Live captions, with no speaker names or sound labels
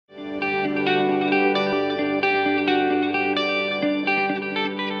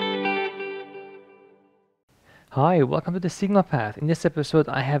Hi, welcome to the Signal Path. In this episode,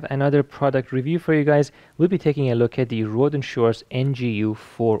 I have another product review for you guys. We'll be taking a look at the Rohde Schwarz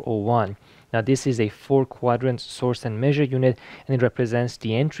NGU401. Now, this is a four-quadrant source and measure unit, and it represents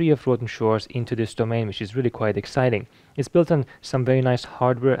the entry of Rohde Schwarz into this domain, which is really quite exciting. It's built on some very nice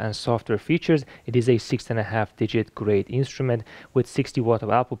hardware and software features. It is a 6.5-digit grade instrument with 60 watt of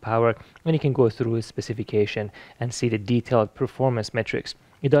output power, and you can go through its specification and see the detailed performance metrics.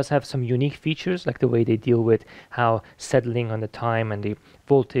 It does have some unique features, like the way they deal with how settling on the time and the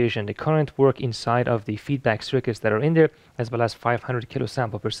voltage and the current work inside of the feedback circuits that are in there, as well as 500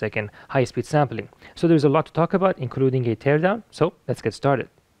 kilosample per second high-speed sampling. So there's a lot to talk about, including a teardown. So let's get started.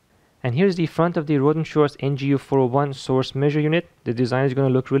 And here's the front of the Rohde Schwarz NGU401 source measure unit. The design is going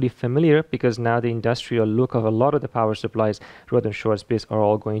to look really familiar because now the industrial look of a lot of the power supplies Rohde Schwarz based are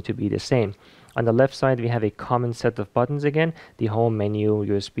all going to be the same. On the left side, we have a common set of buttons again, the home menu,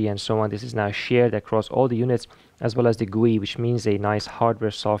 USB, and so on. This is now shared across all the units, as well as the GUI, which means a nice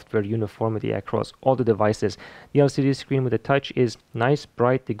hardware-software uniformity across all the devices. The LCD screen with the touch is nice,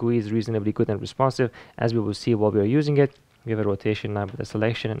 bright. The GUI is reasonably good and responsive, as we will see while we are using it. We have a rotation knob with a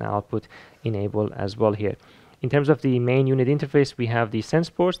selection and output enable as well here. In terms of the main unit interface, we have the sense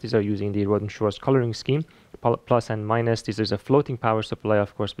ports. These are using the Rohde Schwarz coloring scheme, plus and minus. This is a floating power supply,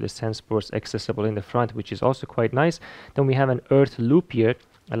 of course, with the sense ports accessible in the front, which is also quite nice. Then we have an earth loop here,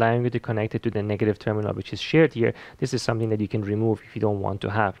 allowing you to connect it to the negative terminal, which is shared here. This is something that you can remove if you don't want to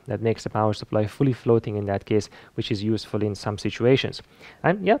have. That makes the power supply fully floating in that case, which is useful in some situations.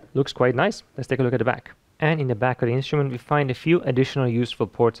 And yeah, looks quite nice. Let's take a look at the back. And in the back of the instrument, we find a few additional useful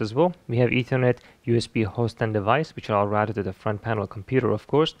ports as well. We have Ethernet, USB host and device, which are all routed to the front panel computer, of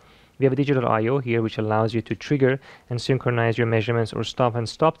course. We have a digital I/O here, which allows you to trigger and synchronize your measurements or stop and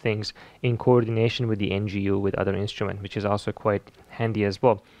stop things in coordination with the NGU with other instrument, which is also quite handy as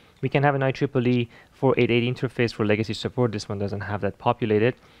well. We can have an IEEE 488 interface for legacy support. This one doesn't have that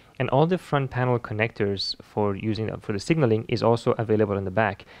populated. And all the front panel connectors for the signaling is also available in the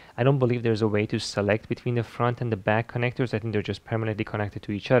back. I don't believe there's a way to select between the front and the back connectors. I think they're just permanently connected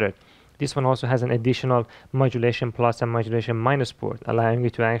to each other. This one also has an additional modulation plus and modulation minus port, allowing you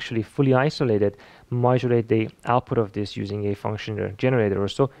to actually fully isolate it, modulate the output of this using a function generator or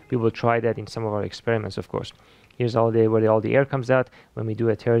so. We will try that in some of our experiments, of course. Here's where all the air comes out. When we do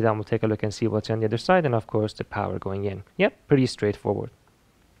a teardown, we'll take a look and see what's on the other side, and of course the power going in. Yep, pretty straightforward.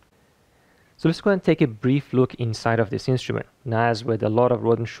 So let's go and take a brief look inside of this instrument. Now, as with a lot of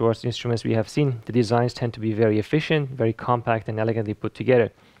Rohde Schwarz instruments we have seen, the designs tend to be very efficient, very compact and elegantly put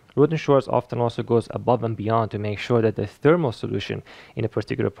together. Rohde Schwarz often also goes above and beyond to make sure that the thermal solution in a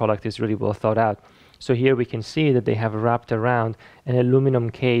particular product is really well thought out. So here we can see that they have wrapped around an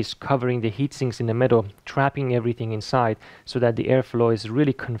aluminum case covering the heat sinks in the middle, trapping everything inside so that the airflow is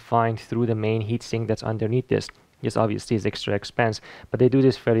really confined through the main heat sink that's underneath this. This obviously is extra expense, but they do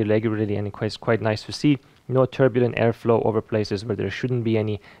this fairly regularly, and it's quite nice to see. No turbulent airflow over places where there shouldn't be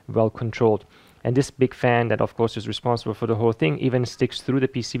any, well controlled. And this big fan that of course is responsible for the whole thing even sticks through the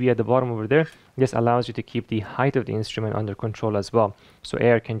PCB at the bottom over there. This allows you to keep the height of the instrument under control as well. So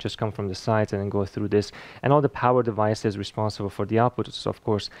air can just come from the sides and then go through this. And all the power devices responsible for the output is of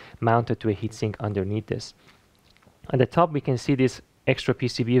course mounted to a heatsink underneath this. At the top we can see this extra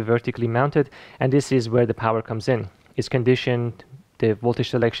PCB vertically mounted, and this is where the power comes in. It's conditioned, the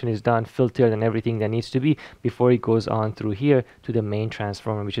voltage selection is done, filtered, and everything that needs to be before it goes on through here to the main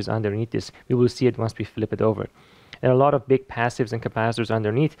transformer, which is underneath this. We will see it once we flip it over. There are a lot of big passives and capacitors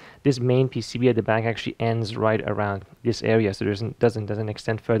underneath. This main PCB at the back actually ends right around this area, so it doesn't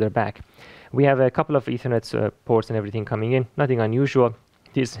extend further back. We have a couple of Ethernet ports and everything coming in, nothing unusual.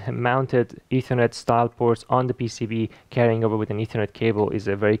 These mounted Ethernet style ports on the PCB carrying over with an Ethernet cable is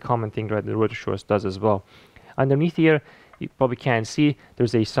a very common thing that the Rohde Schwarz does as well. Underneath here, you probably can't see,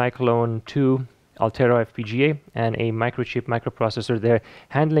 there's a Cyclone 2 Altera FPGA and a microchip microprocessor there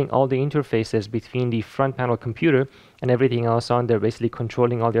handling all the interfaces between the front panel computer and everything else on there, basically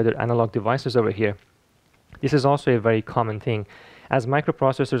controlling all the other analog devices over here. This is also a very common thing. As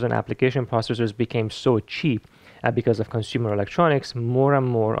microprocessors and application processors became so cheap, because of consumer electronics, more and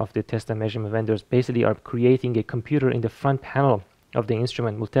more of the test and measurement vendors basically are creating a computer in the front panel of the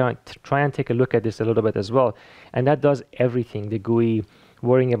instrument. We'll try and take a look at this a little bit as well. And that does everything. The GUI,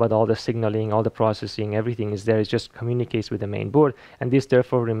 worrying about all the signaling, all the processing, everything is there. It just communicates with the main board. And this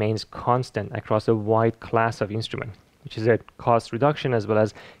therefore remains constant across a wide class of instrument, which is a cost reduction as well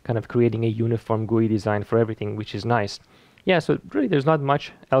as kind of creating a uniform GUI design for everything, which is nice. Yeah, so really there's not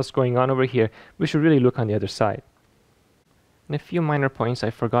much else going on over here. We should really look on the other side. And a few minor points I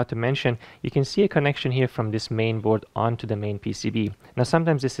forgot to mention. You can see a connection here from this main board onto the main PCB. Now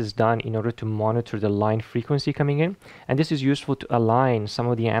sometimes this is done in order to monitor the line frequency coming in, and this is useful to align some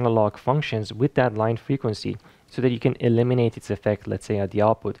of the analog functions with that line frequency so that you can eliminate its effect, let's say, at the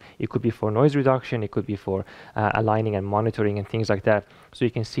output. It could be for noise reduction, it could be for aligning and monitoring and things like that. So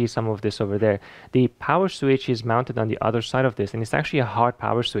you can see some of this over there. The power switch is mounted on the other side of this, and it's actually a hard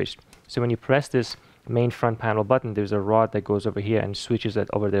power switch. So when you press this main front panel button, there's a rod that goes over here and switches it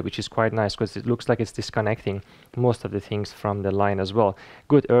over there, which is quite nice because it looks like it's disconnecting most of the things from the line as well.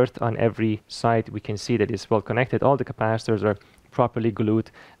 Good earth on every side. We can see that it's well connected. All the capacitors are properly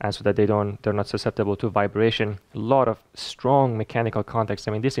glued, and so that they're not susceptible to vibration. A lot of strong mechanical contacts.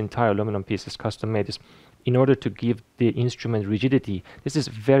 I mean, this entire aluminum piece is custom made in order to give the instrument rigidity. This is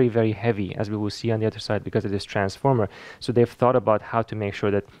very, very heavy, as we will see on the other side, because of this transformer. So they've thought about how to make sure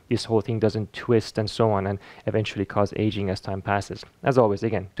that this whole thing doesn't twist and so on, and eventually cause aging as time passes. As always,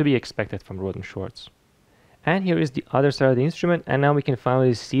 again, to be expected from Rohde and Schwarz. And here is the other side of the instrument, and now we can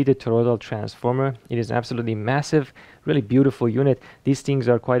finally see the toroidal transformer. It is absolutely massive, really beautiful unit. These things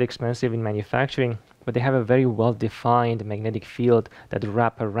are quite expensive in manufacturing, but they have a very well-defined magnetic field that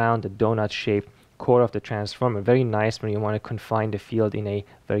wrap around the donut-shaped core of the transformer. Very nice when you want to confine the field in a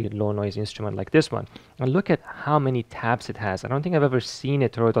very low noise instrument like this one. And look at how many taps it has. I don't think I've ever seen a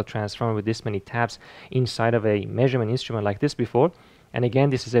toroidal transformer with this many taps inside of a measurement instrument like this before. And again,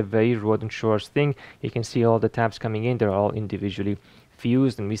 this is a very Rohde and Schwarz thing. You can see all the tabs coming in. They're all individually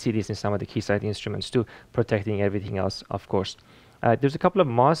fused, and we see this in some of the Keysight instruments too, protecting everything else, of course. There's a couple of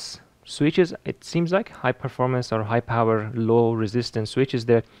MOS switches, it seems like, high performance or high power, low resistance switches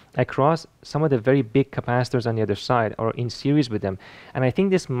there across some of the very big capacitors on the other side or in series with them. And I think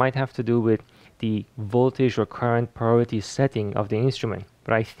this might have to do with the voltage or current priority setting of the instrument.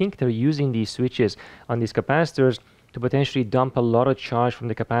 But I think they're using these switches on these capacitors to potentially dump a lot of charge from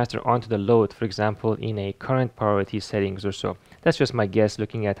the capacitor onto the load, for example, in a current priority settings or so. That's just my guess,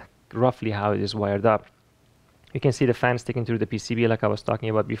 looking at roughly how it is wired up. You can see the fan sticking through the PCB like I was talking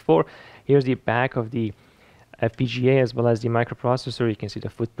about before. Here's the back of the FPGA as well as the microprocessor. You can see the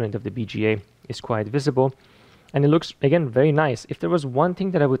footprint of the BGA is quite visible. And it looks, again, very nice. If there was one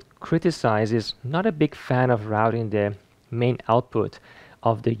thing that I would criticize, is not a big fan of routing the main output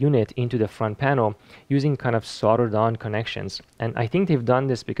of the unit into the front panel using kind of soldered on connections. And I think they've done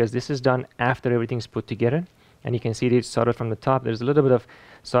this because this is done after everything's put together. And you can see it's soldered from the top. There's a little bit of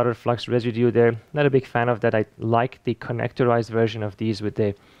soldered flux residue there. Not a big fan of that. I like the connectorized version of these with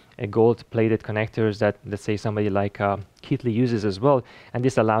the gold plated connectors that, let's say, somebody like Keithley uses as well. And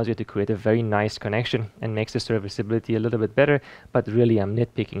this allows you to create a very nice connection and makes the serviceability a little bit better. But really, I'm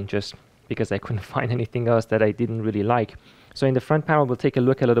nitpicking just because I couldn't find anything else that I didn't really like. So in the front panel, we'll take a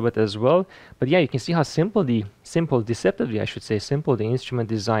look a little bit as well. But yeah, you can see how deceptively, I should say, simple the instrument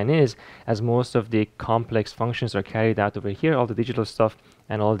design is, as most of the complex functions are carried out over here. All the digital stuff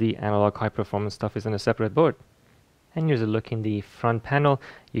and all the analog high performance stuff is on a separate board. And here's a look in the front panel.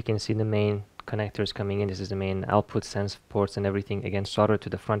 You can see the main connectors coming in. This is the main output sense ports and everything, again, soldered to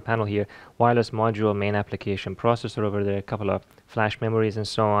the front panel here. Wireless module, main application processor over there, a couple of flash memories and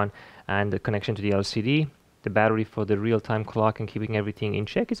so on, and the connection to the LCD. The battery for the real-time clock and keeping everything in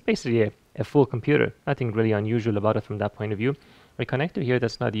check. It's basically a full computer. Nothing really unusual about it from that point of view. A connector here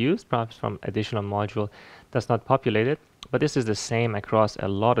that's not used, perhaps from additional module that's not populated, but this is the same across a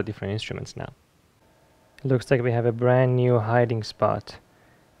lot of different instruments now. It looks like we have a brand new hiding spot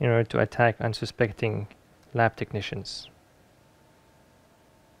in order to attack unsuspecting lab technicians.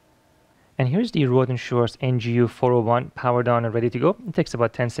 And here's the Rohde and Schwarz NGU401 powered on and ready to go. It takes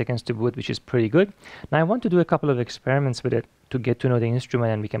about 10 seconds to boot, which is pretty good. Now I want to do a couple of experiments with it to get to know the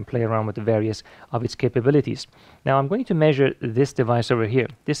instrument, and we can play around with the various of its capabilities. Now I'm going to measure this device over here.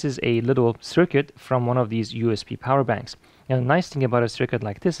 This is a little circuit from one of these USB power banks. Now the nice thing about a circuit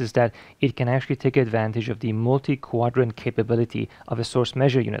like this is that it can actually take advantage of the multi-quadrant capability of a source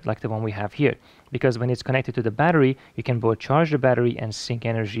measure unit like the one we have here. Because when it's connected to the battery, you can both charge the battery and sink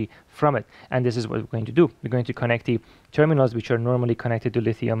energy from it. And this is what we're going to do. We're going to connect the terminals which are normally connected to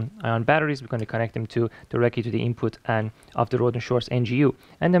lithium-ion batteries. We're going to connect them directly to the input and of the Rohde and Schwarz NGU.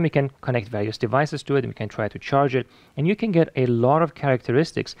 And then we can connect various devices to it, and we can try to charge it. And you can get a lot of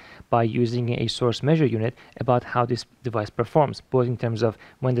characteristics by using a source measure unit about how this device performs, both in terms of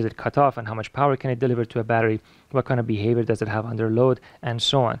when does it cut off and how much power can it deliver to a battery, what kind of behavior does it have under load, and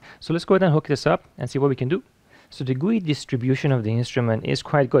so on. So let's go ahead and hook this up and see what we can do. So the GUI distribution of the instrument is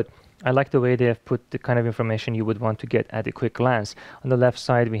quite good. I like the way they have put the kind of information you would want to get at a quick glance. On the left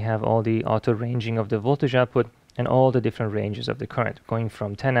side, we have all the auto ranging of the voltage output. and all the different ranges of the current, going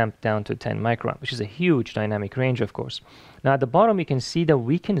from 10 amp down to 10 microamp, which is a huge dynamic range, of course. Now at the bottom, you can see that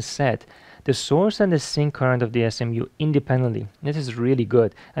we can set the source and the sink current of the SMU independently. This is really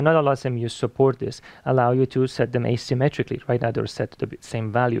good, and not a lot of SMUs support this, allow you to set them asymmetrically. Right now they're set to the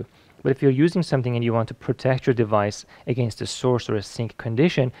same value. But if you're using something and you want to protect your device against a source or a sink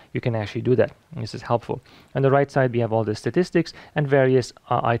condition, you can actually do that. This is helpful. On the right side, we have all the statistics, and various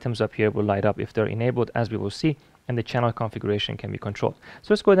items up here will light up if they're enabled, as we will see, and the channel configuration can be controlled. So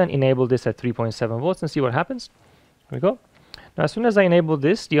let's go ahead and enable this at 3.7 volts and see what happens. Here we go. Now, as soon as I enable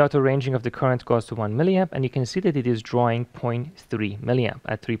this, the auto ranging of the current goes to 1 milliamp, and you can see that it is drawing 0.3 milliamp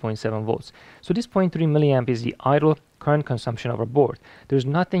at 3.7 volts. So this 0.3 milliamp is the idle current consumption of our board. There's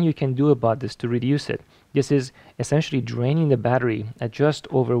nothing you can do about this to reduce it. This is essentially draining the battery at just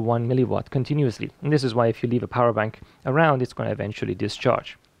over 1 milliwatt continuously. And this is why if you leave a power bank around, it's going to eventually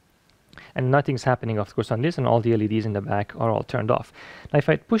discharge. And nothing's happening, of course, on this, and all the LEDs in the back are all turned off. Now, if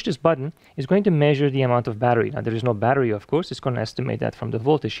I push this button, it's going to measure the amount of battery. Now, there is no battery, of course. It's going to estimate that from the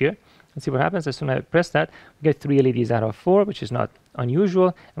voltage here. Let's see what happens. As soon as I press that, we get 3 LEDs out of 4, which is not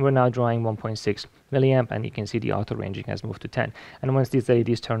unusual, and we're now drawing 1.6 milliamp, and you can see the auto ranging has moved to 10. And once these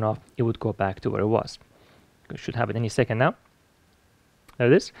LEDs turn off, it would go back to where it was. We should have it any second now. There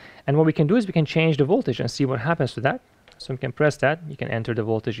it is. And what we can do is we can change the voltage and see what happens to that. So we can press that. You can enter the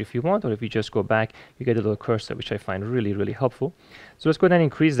voltage if you want, or if you just go back, you get a little cursor, which I find really, really helpful. So let's go ahead and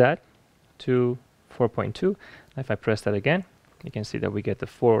increase that to 4.2. If I press that again, you can see that we get the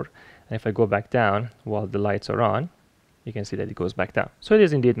 4. And if I go back down while the lights are on, you can see that it goes back down. So it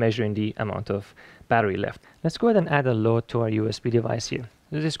is indeed measuring the amount of battery left. Let's go ahead and add a load to our USB device here.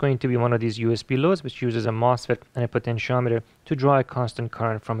 This is going to be one of these USB loads, which uses a MOSFET and a potentiometer to draw a constant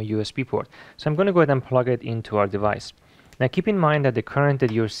current from a USB port. So I'm going to go ahead and plug it into our device. Now keep in mind that the current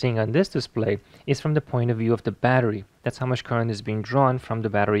that you're seeing on this display is from the point of view of the battery. That's how much current is being drawn from the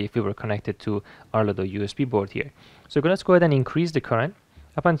battery if we were connected to our little USB board here. So let's go ahead and increase the current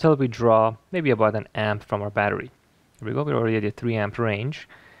up until we draw maybe about an amp from our battery. Here we go, we're already at the 3 amp range.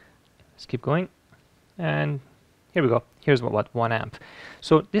 Let's keep going. And here we go, here's what 1 amp.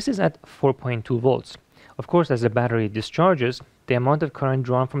 So this is at 4.2 volts. Of course, as the battery discharges, the amount of current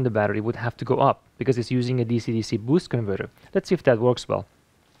drawn from the battery would have to go up because it's using a DC-DC boost converter. Let's see if that works well.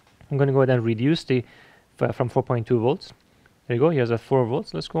 I'm going to go ahead and reduce the from 4.2 volts. There you go, here's at 4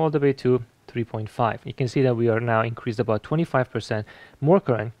 volts. Let's go all the way to 3.5. You can see that we are now increased about 25% more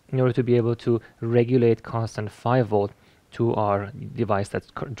current in order to be able to regulate constant 5 volt to our device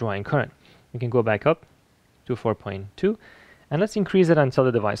that's drawing current. We can go back up to 4.2, and let's increase it until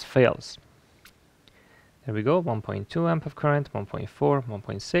the device fails. There we go, 1.2 amp of current, 1.4,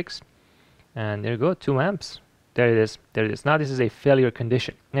 1.6, and there you go, 2 amps. There it is, there it is. Now this is a failure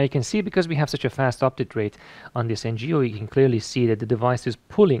condition. Now you can see, because we have such a fast update rate on this NGU, you can clearly see that the device is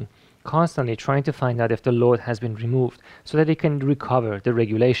pulling constantly, trying to find out if the load has been removed so that it can recover the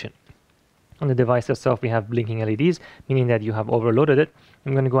regulation. On the device itself, we have blinking LEDs, meaning that you have overloaded it.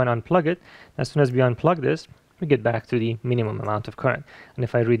 I'm going to go and unplug it. As soon as we unplug this, we get back to the minimum amount of current. And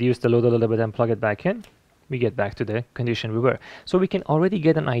if I reduce the load a little bit and plug it back in, we get back to the condition we were. So we can already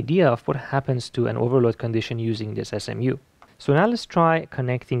get an idea of what happens to an overload condition using this SMU. So now let's try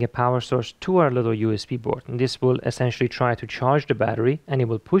connecting a power source to our little USB board. And this will essentially try to charge the battery, and it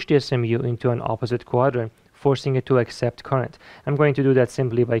will push the SMU into an opposite quadrant, forcing it to accept current. I'm going to do that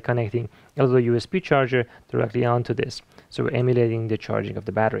simply by connecting a little USB charger directly onto this. So we're emulating the charging of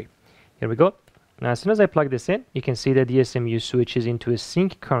the battery. Here we go. Now, as soon as I plug this in, you can see that the SMU switches into a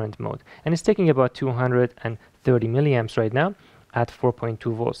sink current mode, and it's taking about 230 milliamps right now at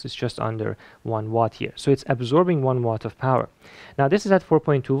 4.2 volts. It's just under 1 watt here. So it's absorbing 1 watt of power. Now, this is at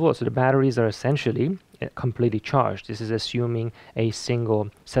 4.2 volts, so the batteries are essentially completely charged. This is assuming a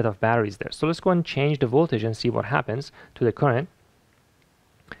single set of batteries there. So let's go and change the voltage and see what happens to the current.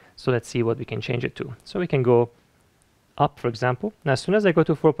 So let's see what we can change it to. So we can go up, for example. Now, as soon as I go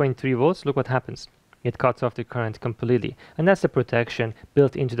to 4.3 volts, look what happens. It cuts off the current completely. And that's the protection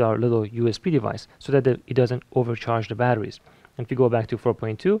built into our little USB device so that it doesn't overcharge the batteries. And if we go back to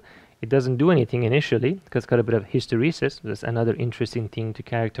 4.2, it doesn't do anything initially because it's got a bit of hysteresis. That's another interesting thing to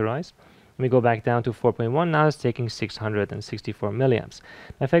characterize. When we go back down to 4.1, now it's taking 664 milliamps.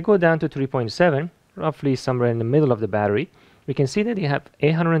 Now, if I go down to 3.7, roughly somewhere in the middle of the battery, we can see that you have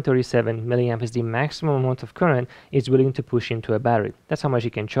 837 milliamp is the maximum amount of current it's willing to push into a battery. That's how much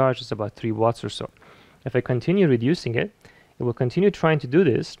it can charge. It's about 3 watts or so. If I continue reducing it, it will continue trying to do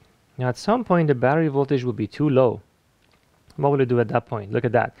this. Now, at some point, the battery voltage will be too low. What will it do at that point? Look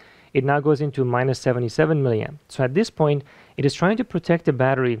at that. It now goes into minus 77 milliamp. So at this point, It is trying to protect a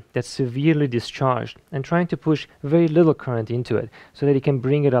battery that's severely discharged and trying to push very little current into it so that it can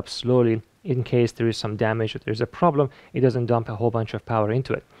bring it up slowly in case there is some damage or there's a problem. It doesn't dump a whole bunch of power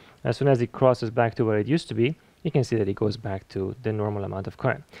into it. As soon as it crosses back to where it used to be, you can see that it goes back to the normal amount of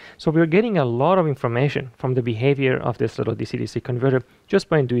current. So we're getting a lot of information from the behavior of this little DC-DC converter just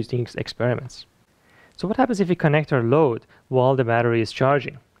by doing these experiments. So what happens if we connect our load while the battery is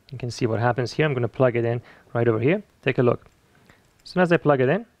charging? You can see what happens here. I'm going to plug it in right over here. Take a look. As soon as I plug it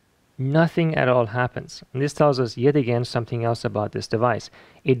in, nothing at all happens. And this tells us yet again something else about this device.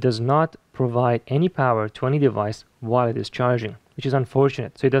 It does not provide any power to any device while it is charging, which is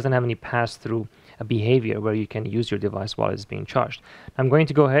unfortunate. So it doesn't have any pass-through behavior where you can use your device while it's being charged. I'm going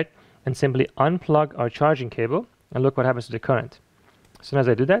to go ahead and simply unplug our charging cable and look what happens to the current. As soon as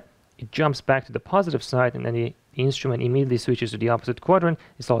I do that, it jumps back to the positive side, and then the instrument immediately switches to the opposite quadrant.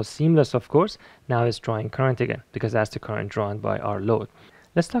 It's all seamless, of course. Now it's drawing current again because that's the current drawn by our load.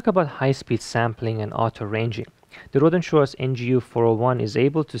 Let's talk about high-speed sampling and auto-ranging. The Rohde & Schwarz NGU401 is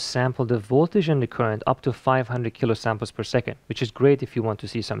able to sample the voltage and the current up to 500 kilosamples per second, which is great if you want to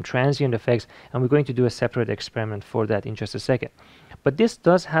see some transient effects, and we're going to do a separate experiment for that in just a second. But this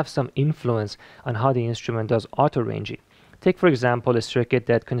does have some influence on how the instrument does auto-ranging. Take, for example, a circuit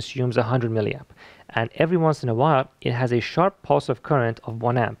that consumes 100 milliamp, and every once in a while it has a sharp pulse of current of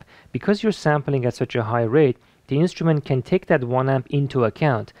 1 amp. Because you're sampling at such a high rate, the instrument can take that 1 amp into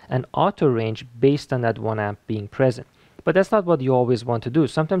account and auto-range based on that 1 amp being present. But that's not what you always want to do.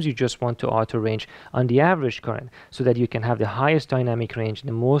 Sometimes you just want to auto-range on the average current so that you can have the highest dynamic range,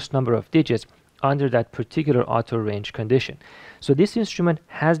 the most number of digits under that particular auto-range condition. So this instrument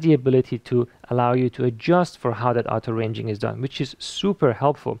has the ability to allow you to adjust for how that auto-ranging is done, which is super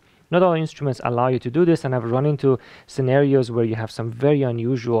helpful. Not all instruments allow you to do this, and I've run into scenarios where you have some very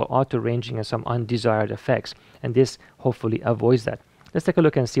unusual auto-ranging and some undesired effects, and this hopefully avoids that. Let's take a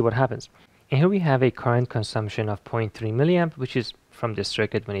look and see what happens. And here we have a current consumption of 0.3 milliamp, which is from this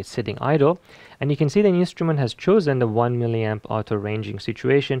circuit when it's sitting idle. And you can see the instrument has chosen the 1 milliamp auto-ranging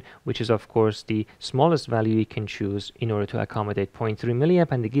situation, which is of course the smallest value you can choose in order to accommodate 0.3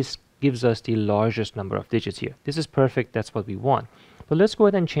 milliamp, and this gives us the largest number of digits here. This is perfect, that's what we want. But let's go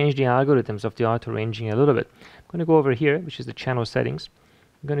ahead and change the algorithms of the auto-ranging a little bit. I'm going to go over here, which is the channel settings.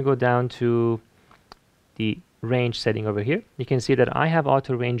 I'm going to go down to the range setting over here. You can see that I have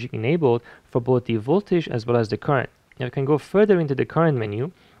auto-ranging enabled for both the voltage as well as the current. Now I can go further into the current menu,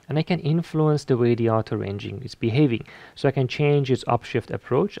 and I can influence the way the auto-ranging is behaving. So I can change its upshift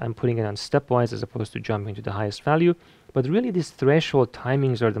approach. I'm putting it on stepwise as opposed to jumping to the highest value. But really these threshold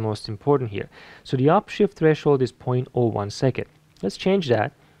timings are the most important here. So the upshift threshold is 0.01 second. Let's change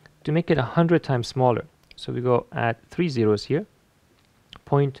that to make it 100 times smaller. So we go at 3 zeros here,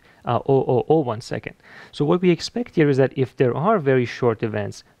 0.0001 second. So what we expect here is that if there are very short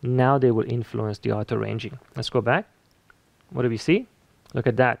events, now they will influence the auto-ranging. Let's go back. What do we see? Look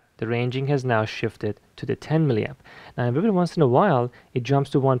at that. The ranging has now shifted to the 10 milliamp. Now every once in a while, it jumps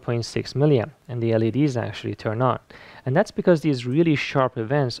to 1.6 milliamp, and the LEDs actually turn on. And that's because these really sharp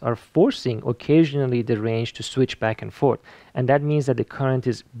events are forcing occasionally the range to switch back and forth. And that means that the current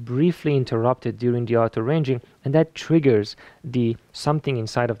is briefly interrupted during the auto-ranging, and that triggers something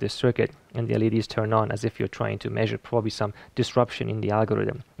inside of this circuit, and the LEDs turn on as if you're trying to measure probably some disruption in the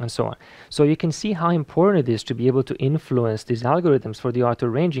algorithm, and so on. So you can see how important it is to be able to influence these algorithms for the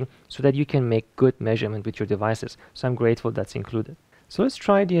auto-ranging so that you can make good measurement with your devices. So I'm grateful that's included. So let's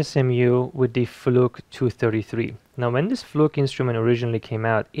try the SMU with the Fluke 233. Now when this Fluke instrument originally came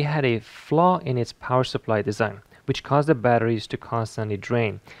out, it had a flaw in its power supply design, which caused the batteries to constantly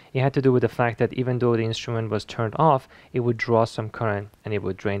drain. It had to do with the fact that even though the instrument was turned off, it would draw some current and it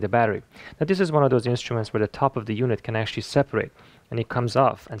would drain the battery. Now this is one of those instruments where the top of the unit can actually separate, and it comes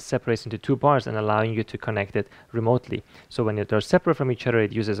off and separates into 2 bars and allowing you to connect it remotely. So when they're separate from each other,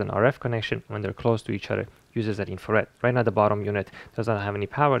 it uses an RF connection. When they're close to each other, it uses an infrared. Right now the bottom unit does not have any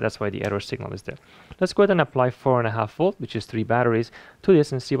power, that's why the error signal is there. Let's go ahead and apply 4.5 volt, which is 3 batteries, to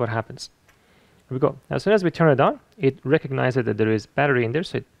this and see what happens. Here we go. As soon as we turn it on, it recognizes that there is battery in there,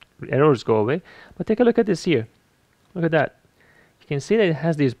 so errors go away. But take a look at this here. Look at that. You can see that it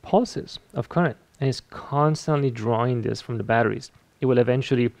has these pulses of current, and it's constantly drawing this from the batteries. It will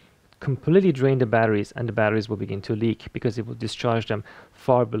eventually completely drain the batteries, and the batteries will begin to leak because it will discharge them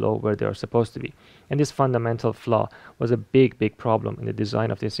far below where they are supposed to be. And this fundamental flaw was a big problem in the design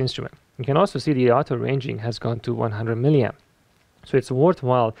of this instrument. You can also see the auto-ranging has gone to 100 milliamp. So it's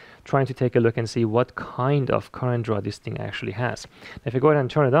worthwhile trying to take a look and see what kind of current draw this thing actually has. If you go ahead and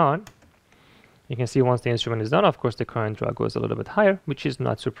turn it on, You can see once the instrument is done, of course, the current draw goes a little bit higher, which is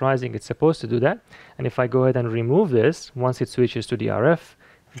not surprising. It's supposed to do that. And if I go ahead and remove this, once it switches to the RF,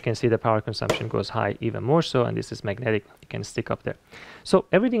 you can see the power consumption goes high even more so, and this is magnetic. You can stick up there. So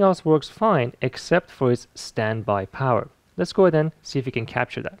everything else works fine except for its standby power. Let's go ahead and see if we can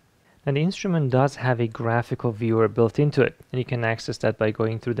capture that. And the instrument does have a graphical viewer built into it, and you can access that by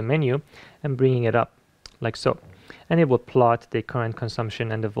going through the menu and bringing it up like so. And it will plot the current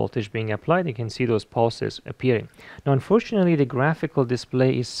consumption and the voltage being applied. You can see those pulses appearing. Now, unfortunately, the graphical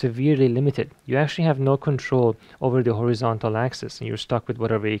display is severely limited. You actually have no control over the horizontal axis, and you're stuck with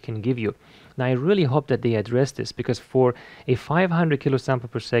whatever it can give you. Now, I really hope that they address this, because for a 500 kilosample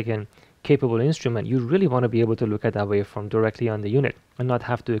per second capable instrument, you really want to be able to look at that waveform directly on the unit and not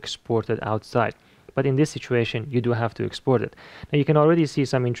have to export it outside. But in this situation, you do have to export it. Now, you can already see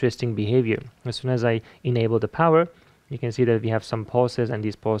some interesting behavior. As soon as I enable the power, you can see that we have some pulses, and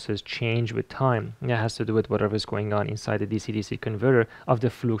these pulses change with time. That has to do with whatever is going on inside the DC-DC converter of the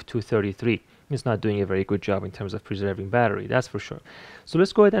Fluke 233. It's not doing a very good job in terms of preserving battery, that's for sure. So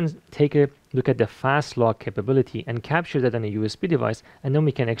let's go ahead and take a look at the fast log capability and capture that on a USB device, and then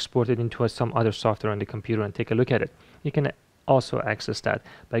we can export it into some other software on the computer and take a look at it. You can also access that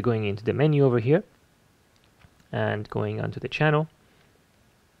by going into the menu over here and going onto the channel,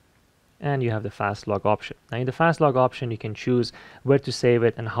 and you have the fast log option. Now, in the fast log option, you can choose where to save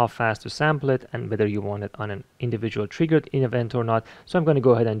it and how fast to sample it, and whether you want it on an individual triggered event or not. So I'm going to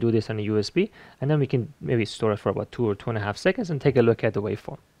go ahead and do this on a USB, and then we can maybe store it for about 2 or 2.5 seconds and take a look at the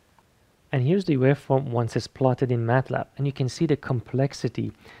waveform. And here's the waveform once it's plotted in MATLAB, and you can see the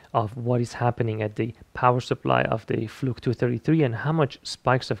complexity of what is happening at the power supply of the Fluke 233 and how much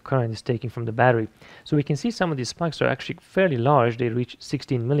spikes of current is taking from the battery. So we can see some of these spikes are actually fairly large. They reach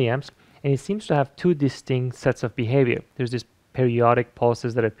 16 milliamps, and it seems to have two distinct sets of behavior. There's this periodic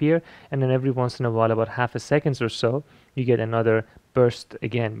pulses that appear, and then every once in a while, about half a second or so, you get another burst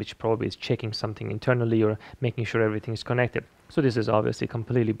again, which probably is checking something internally or making sure everything is connected. So this is obviously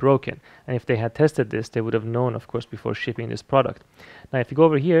completely broken, and if they had tested this, they would have known, of course, before shipping this product. Now, if you go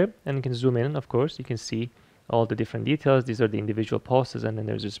over here and you can zoom in, of course, you can see all the different details. These are the individual pulses, and then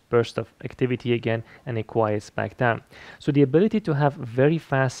there's this burst of activity again, and it quiets back down. So the ability to have very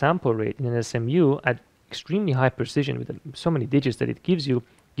fast sample rate in an SMU at extremely high precision with so many digits that it gives you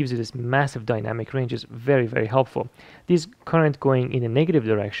this massive dynamic range is very, very helpful. This current going in a negative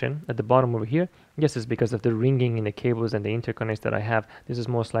direction at the bottom over here, yes, is because of the ringing in the cables and the interconnects that I have. This is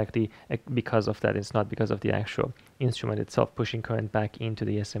most likely because of that. It's not because of the actual instrument itself pushing current back into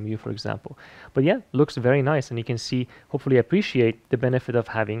the SMU, for example. But yeah, looks very nice, and you can see, hopefully appreciate the benefit of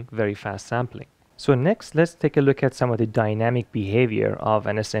having very fast sampling. So next, let's take a look at some of the dynamic behavior of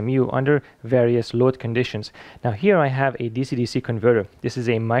an SMU under various load conditions. Now here I have a DC-DC converter. This is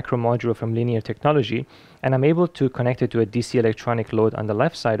a micro module from Linear Technology, and I'm able to connect it to a DC electronic load on the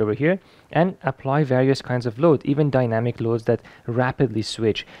left side over here and apply various kinds of load, even dynamic loads that rapidly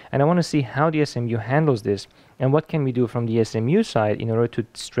switch. And I want to see how the SMU handles this and what can we do from the SMU side in order to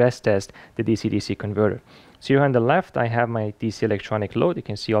stress test the DC-DC converter. So here on the left, I have my DC electronic load. You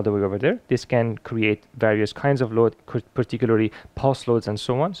can see all the way over there. This can create various kinds of load, particularly pulse loads and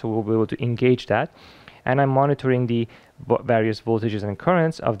so on. So we'll be able to engage that. And I'm monitoring the various voltages and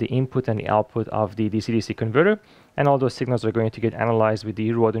currents of the input and the output of the DC-DC converter. And all those signals are going to get analyzed with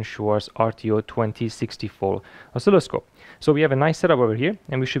the Rohde Schwarz RTO 2064 oscilloscope. So we have a nice setup over here,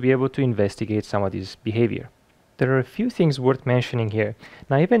 and we should be able to investigate some of this behavior. There are a few things worth mentioning here.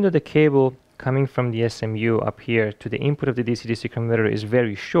 Now, even though the cable coming from the SMU up here to the input of the DC-DC converter is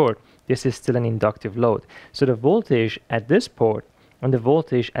very short, this is still an inductive load. So the voltage at this port and the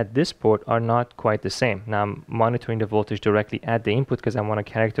voltage at this port are not quite the same. Now I'm monitoring the voltage directly at the input because I want to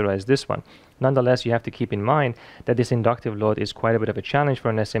characterize this one. Nonetheless, you have to keep in mind that this inductive load is quite a bit of a challenge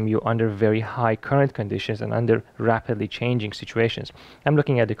for an SMU under very high current conditions and under rapidly changing situations. I'm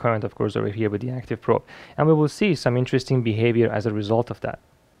looking at the current, of course, over here with the active probe, and we will see some interesting behavior as a result of that.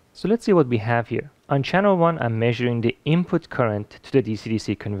 So let's see what we have here. On channel 1, I'm measuring the input current to the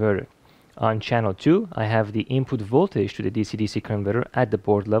DC-DC converter. On channel 2, I have the input voltage to the DC-DC converter at the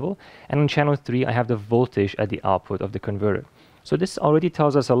board level. And on channel 3, I have the voltage at the output of the converter. So this already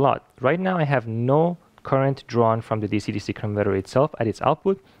tells us a lot. Right now, I have no current drawn from the DC-DC converter itself at its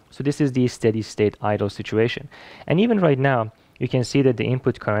output. So this is the steady state idle situation. And even right now, you can see that the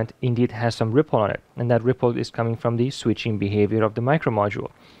input current indeed has some ripple on it. And that ripple is coming from the switching behavior of the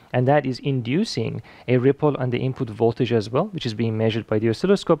micromodule. And that is inducing a ripple on the input voltage as well, which is being measured by the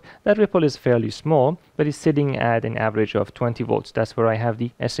oscilloscope. That ripple is fairly small, but it's sitting at an average of 20 volts. That's where I have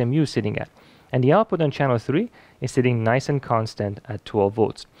the SMU sitting at. And the output on channel 3 is sitting nice and constant at 12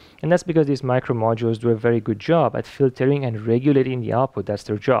 volts. And that's because these micro modules do a very good job at filtering and regulating the output. That's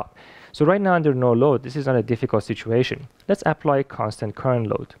their job. So right now under no load, this is not a difficult situation. Let's apply a constant current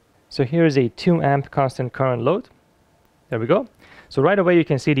load. So here is a 2 amp constant current load. There we go. So right away you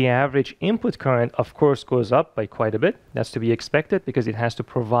can see the average input current of course goes up by quite a bit. That's to be expected because it has to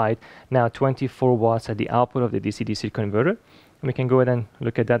provide now 24 watts at the output of the DC-DC converter. And we can go ahead and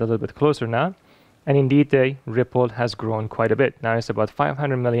look at that a little bit closer now. And indeed the ripple has grown quite a bit. Now it's about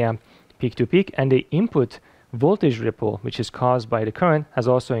 500 milliamp peak to peak, and the input voltage ripple, which is caused by the current, has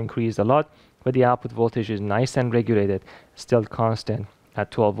also increased a lot, but the output voltage is nice and regulated, still constant at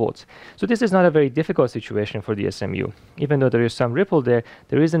 12 volts. So this is not a very difficult situation for the SMU. Even though there is some ripple there,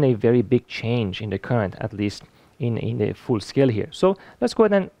 there isn't a very big change in the current, at least in the full scale here. So let's go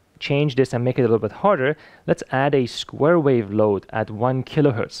ahead and change this and make it a little bit harder. Let's add a square wave load at 1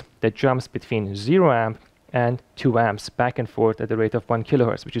 kilohertz that jumps between 0 amp and 2 amps back and forth at the rate of 1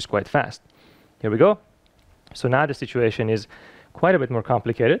 kilohertz, which is quite fast. Here we go. So now the situation is quite a bit more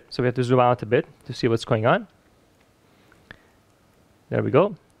complicated. So we have to zoom out a bit to see what's going on. There we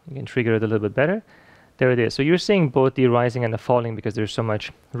go. You can trigger it a little bit better. There it is. So you're seeing both the rising and the falling because there's so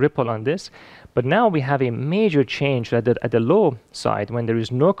much ripple on this. But now we have a major change at the low side when there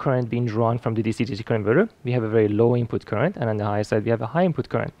is no current being drawn from the DC-DC converter. We have a very low input current, and on the high side we have a high input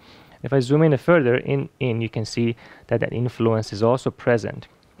current. If I zoom in further in, you can see that that influence is also present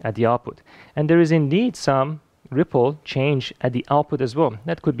at the output. And there is indeed some ripple change at the output as well.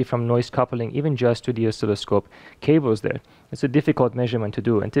 That could be from noise coupling, even just to the oscilloscope cables there. It's a difficult measurement to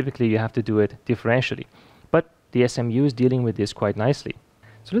do, and typically you have to do it differentially. But the SMU is dealing with this quite nicely.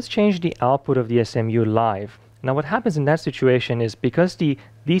 So let's change the output of the SMU live. Now what happens in that situation is because the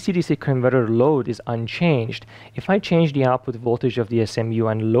DC-DC converter load is unchanged, if I change the output voltage of the SMU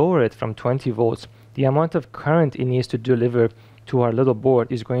and lower it from 20 volts, the amount of current it needs to deliver to our little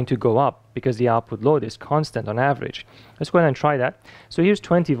board is going to go up because the output load is constant on average. Let's go ahead and try that. So here's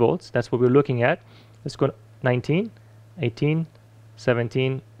 20 volts. That's what we're looking at. Let's go 19, 18,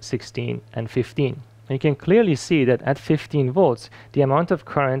 17, 16, and 15. And you can clearly see that at 15 volts, the amount of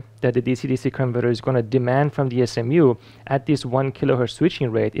current that the DC-DC converter is going to demand from the SMU at this 1 kilohertz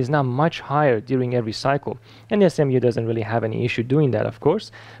switching rate is now much higher during every cycle. And the SMU doesn't really have any issue doing that, of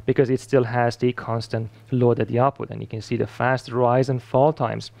course, because it still has the constant load at the output. And you can see the fast rise and fall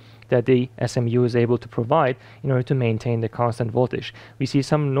times that the SMU is able to provide in order to maintain the constant voltage. We see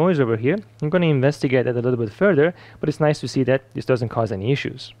some noise over here. I'm going to investigate that a little bit further, but it's nice to see that this doesn't cause any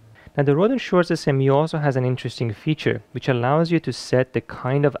issues. Now the Rohde and Schwarz SMU also has an interesting feature which allows you to set the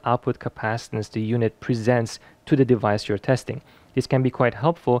kind of output capacitance the unit presents to the device you're testing. This can be quite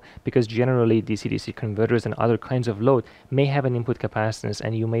helpful because generally DC-DC converters and other kinds of load may have an input capacitance,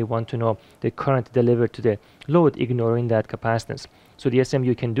 and you may want to know the current delivered to the load ignoring that capacitance. So the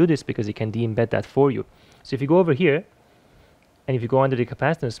SMU can do this because it can de-embed that for you. So if you go over here, and if you go under the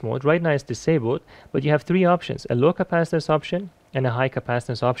capacitance mode, right now it's disabled, but you have 3 options: a low capacitance option and a high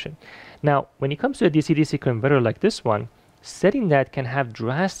capacitance option. Now, when it comes to a DC-DC converter like this one, setting that can have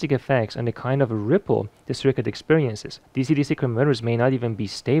drastic effects on the kind of ripple the circuit experiences. DC-DC converters may not even be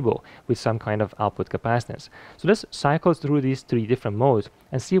stable with some kind of output capacitance. So let's cycle through these 3 different modes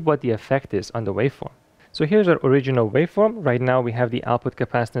and see what the effect is on the waveform. So here's our original waveform. Right now we have the output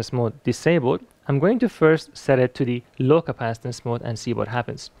capacitance mode disabled. I'm going to first set it to the low capacitance mode and see what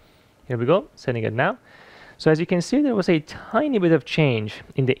happens. Here we go, setting it now. So as you can see, there was a tiny bit of change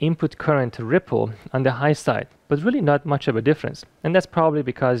in the input current ripple on the high side, but really not much of a difference. And that's probably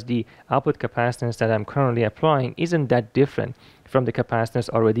because the output capacitance that I'm currently applying isn't that different from the capacitance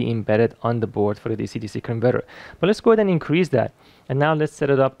already embedded on the board for the DC-DC converter. But let's go ahead and increase that. And now let's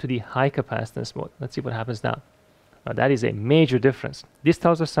set it up to the high capacitance mode. Let's see what happens now. Now that is a major difference. This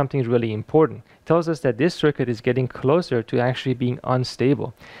tells us something really important. It tells us that this circuit is getting closer to actually being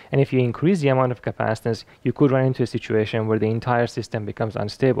unstable. And if you increase the amount of capacitance, you could run into a situation where the entire system becomes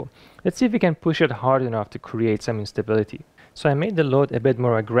unstable. Let's see if we can push it hard enough to create some instability. So I made the load a bit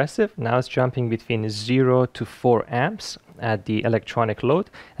more aggressive. Now it's jumping between 0 to 4 amps at the electronic load,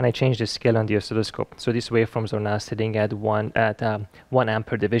 and I changed the scale on the oscilloscope. So these waveforms are now sitting at 1 amp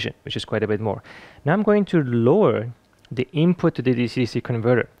per division, which is quite a bit more. Now I'm going to lower the input to the DC-DC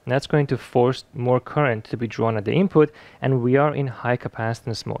converter. And that's going to force more current to be drawn at the input, and we are in high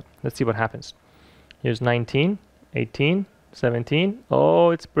capacitance mode. Let's see what happens. Here's 19, 18, 17.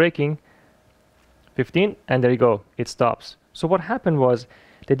 Oh, it's breaking. 15, and there you go, it stops. So what happened was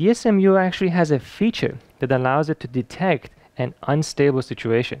that the SMU actually has a feature that allows it to detect an unstable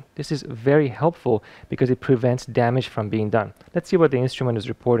situation. This is very helpful because it prevents damage from being done. Let's see what the instrument is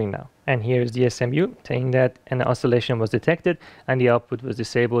reporting now. And here is the SMU saying that an oscillation was detected and the output was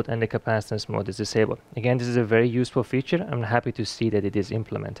disabled and the capacitance mode is disabled. Again, this is a very useful feature. I'm happy to see that it is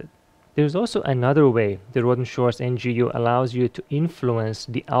implemented. There's also another way the Rohde & Schwarz NGU allows you to influence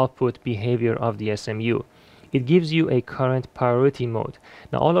the output behavior of the SMU. It gives you a current priority mode.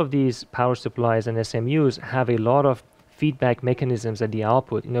 Now, all of these power supplies and SMUs have a lot of feedback mechanisms at the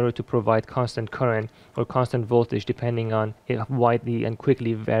output in order to provide constant current or constant voltage depending on a widely and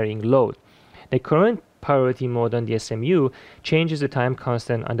quickly varying load. The current priority mode on the SMU changes the time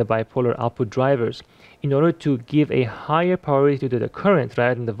constant on the bipolar output drivers in order to give a higher priority to the current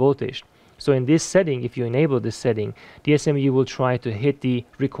rather than the voltage. So in this setting, if you enable this setting, the SMU will try to hit the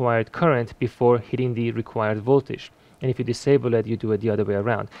required current before hitting the required voltage. And if you disable it, you do it the other way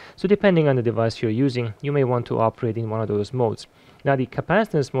around. So depending on the device you're using, you may want to operate in one of those modes. Now, the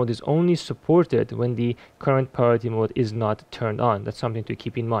capacitance mode is only supported when the current priority mode is not turned on. That's something to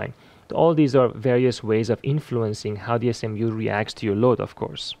keep in mind. All these are various ways of influencing how the SMU reacts to your load, of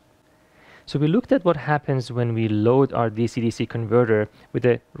course. So we looked at what happens when we load our DC-DC converter with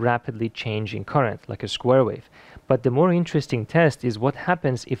a rapidly changing current, like a square wave. But the more interesting test is what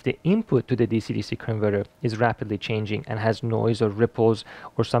happens if the input to the DC-DC converter is rapidly changing and has noise or ripples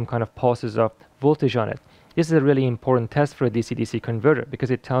or some kind of pulses of voltage on it. This is a really important test for a DC-DC converter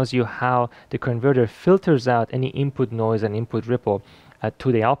because it tells you how the converter filters out any input noise and input ripple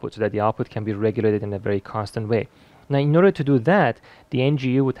to the output so that the output can be regulated in a very constant way. Now, in order to do that, the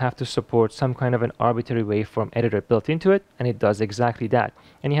NGU would have to support some kind of an arbitrary waveform editor built into it, and it does exactly that.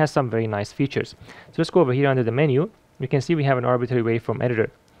 And it has some very nice features. So let's go over here under the menu. You can see we have an arbitrary waveform editor.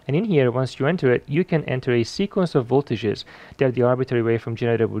 And in here, once you enter it, you can enter a sequence of voltages that the arbitrary waveform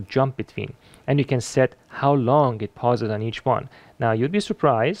generator will jump between. And you can set how long it pauses on each one. Now, you'd be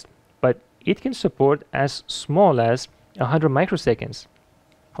surprised, but it can support as small as 100 microseconds.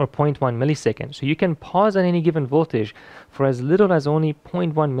 Or 0.1 millisecond. So you can pause at any given voltage for as little as only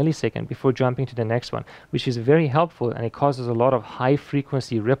 0.1 millisecond before jumping to the next one, which is very helpful, and it causes a lot of high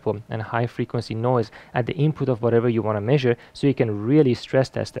frequency ripple and high frequency noise at the input of whatever you want to measure, so you can really stress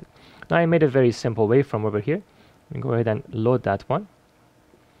test it. Now, I made a very simple waveform over here. Let me go ahead and load that one.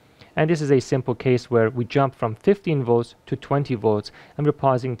 And this is a simple case where we jump from 15 volts to 20 volts and we're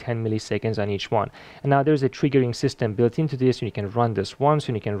pausing 10 milliseconds on each one. And now there's a triggering system built into this, and you can run this once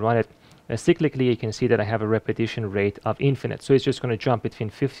and you can run it cyclically. You can see that I have a repetition rate of infinite. So it's just going to jump between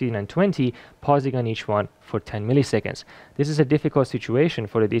 15 and 20, pausing on each one for 10 milliseconds. This is a difficult situation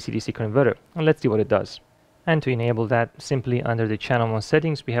for the DC-DC converter. And let's see what it does. And to enable that, simply under the channel mode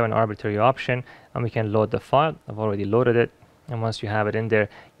settings, we have an arbitrary option and we can load the file. I've already loaded it. And once you have it in there,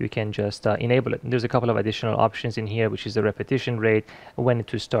 you can just enable it. And there's a couple of additional options in here, which is the repetition rate, when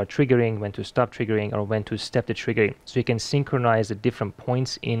to start triggering, when to stop triggering, or when to step the triggering. So you can synchronize the different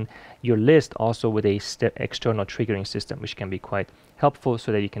points in your list also with a external triggering system, which can be quite helpful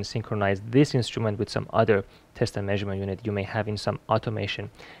so that you can synchronize this instrument with some other test and measurement unit you may have in some automation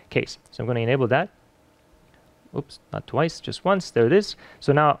case. So I'm going to enable that. Oops, not twice, just once. There it is.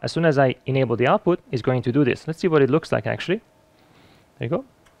 So now, as soon as I enable the output, it's going to do this. Let's see what it looks like actually. There you go.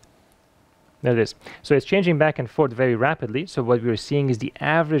 There it is. So it's changing back and forth very rapidly. So what we're seeing is the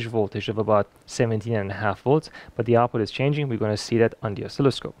average voltage of about 17.5 volts, but the output is changing. We're going to see that on the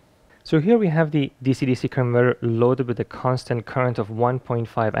oscilloscope. So here we have the DC-DC converter loaded with a constant current of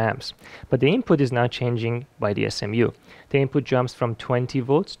 1.5 amps. But the input is now changing by the SMU. The input jumps from 20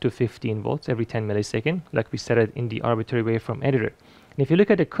 volts to 15 volts every 10 milliseconds, like we set it in the arbitrary waveform editor. And if you look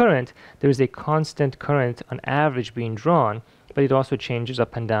at the current, there is a constant current on average being drawn, but it also changes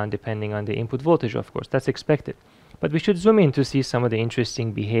up and down depending on the input voltage, of course. That's expected. But we should zoom in to see some of the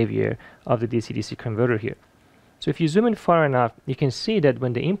interesting behavior of the DC-DC converter here. So if you zoom in far enough, you can see that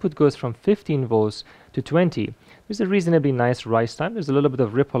when the input goes from 15 volts to 20, there's a reasonably nice rise time. There's a little bit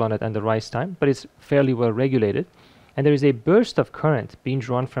of ripple on it and the rise time, but it's fairly well regulated. And there is a burst of current being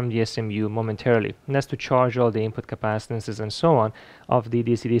drawn from the SMU momentarily. And that's to charge all the input capacitances and so on of the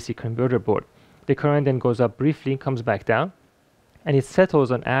DC-DC converter board. The current then goes up briefly, comes back down, and it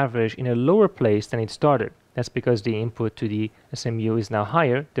settles on average in a lower place than it started. That's because the input to the SMU is now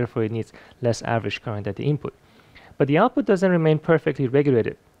higher, therefore it needs less average current at the input. But the output doesn't remain perfectly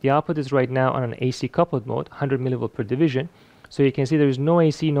regulated. The output is right now on an AC coupled mode, 100 millivolt per division. So you can see there's no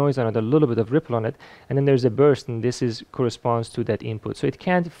AC noise on it, a little bit of ripple on it, and then there's a burst, and this corresponds to that input. So it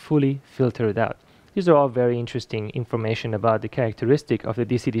can't fully filter it out. These are all very interesting information about the characteristic of the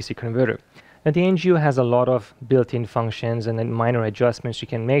DC-DC converter. And the NGU has a lot of built-in functions and then minor adjustments you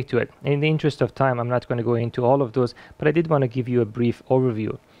can make to it. And in the interest of time, I'm not going to go into all of those, but I did want to give you a brief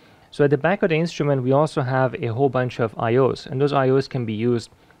overview. So at the back of the instrument, we also have a whole bunch of IOs, and those IOs can be used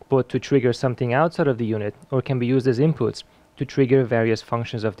output to trigger something outside of the unit, or can be used as inputs to trigger various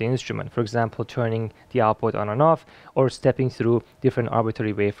functions of the instrument. For example, turning the output on and off, or stepping through different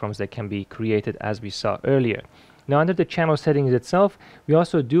arbitrary waveforms that can be created, as we saw earlier. Now, under the channel settings itself, we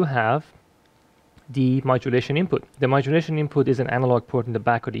also do have the modulation input. The modulation input is an analog port in the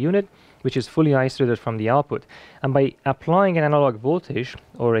back of the unit, which is fully isolated from the output. And by applying an analog voltage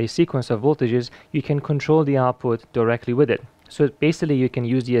or a sequence of voltages, you can control the output directly with it. So basically, you can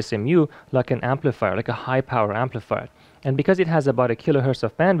use the SMU like an amplifier, like a high power amplifier. And because it has about a kilohertz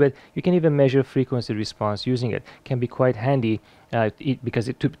of bandwidth, you can even measure frequency response using it. Can be quite handy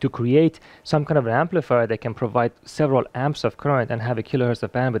to create some kind of an amplifier that can provide several amps of current and have a kilohertz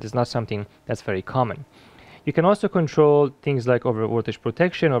of bandwidth is not something that's very common. You can also control things like over voltage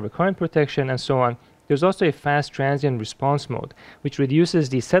protection, over current protection, and so on. There's also a fast transient response mode, which reduces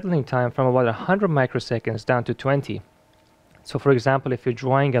the settling time from about 100 microseconds down to 20. So for example, if you're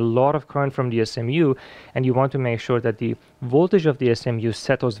drawing a lot of current from the SMU and you want to make sure that the voltage of the SMU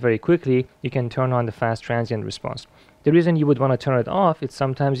settles very quickly, you can turn on the fast transient response. The reason you would want to turn it off is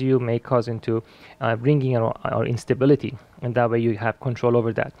sometimes you may cause into ringing or instability, and that way you have control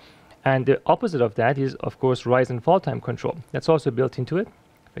over that. And the opposite of that is, of course, rise and fall time control. That's also built into it.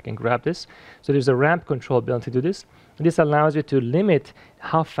 If I can grab this. So there's a ramp control built into this. This allows you to limit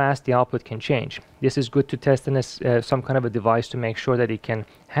how fast the output can change. This is good to test in some kind of a device to make sure that it can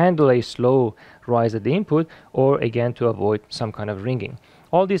handle a slow rise at the input, or again to avoid some kind of ringing.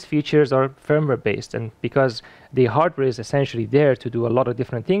 All these features are firmware based, and because the hardware is essentially there to do a lot of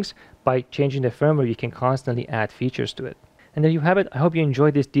different things, by changing the firmware you can constantly add features to it. And there you have it. I hope you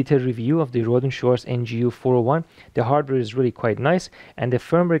enjoyed this detailed review of the Rohde & Schwarz NGU401. The hardware is really quite nice, and the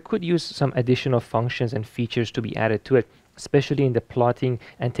firmware could use some additional functions and features to be added to it, especially in the plotting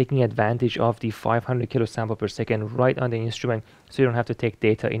and taking advantage of the 500 kilosample per second right on the instrument, so you don't have to take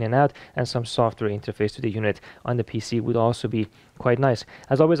data in and out, and some software interface to the unit on the PC would also be quite nice.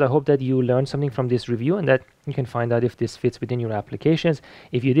 As always, I hope that you learned something from this review and that you can find out if this fits within your applications.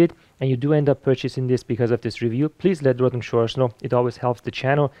 If you did, and you do end up purchasing this because of this review, please let Rohde & Schwarz know. It always helps the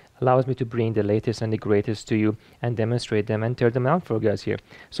channel, allows me to bring the latest and the greatest to you and demonstrate them and tear them out for you guys here.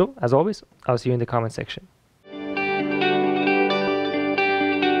 So, as always, I'll see you in the comment section.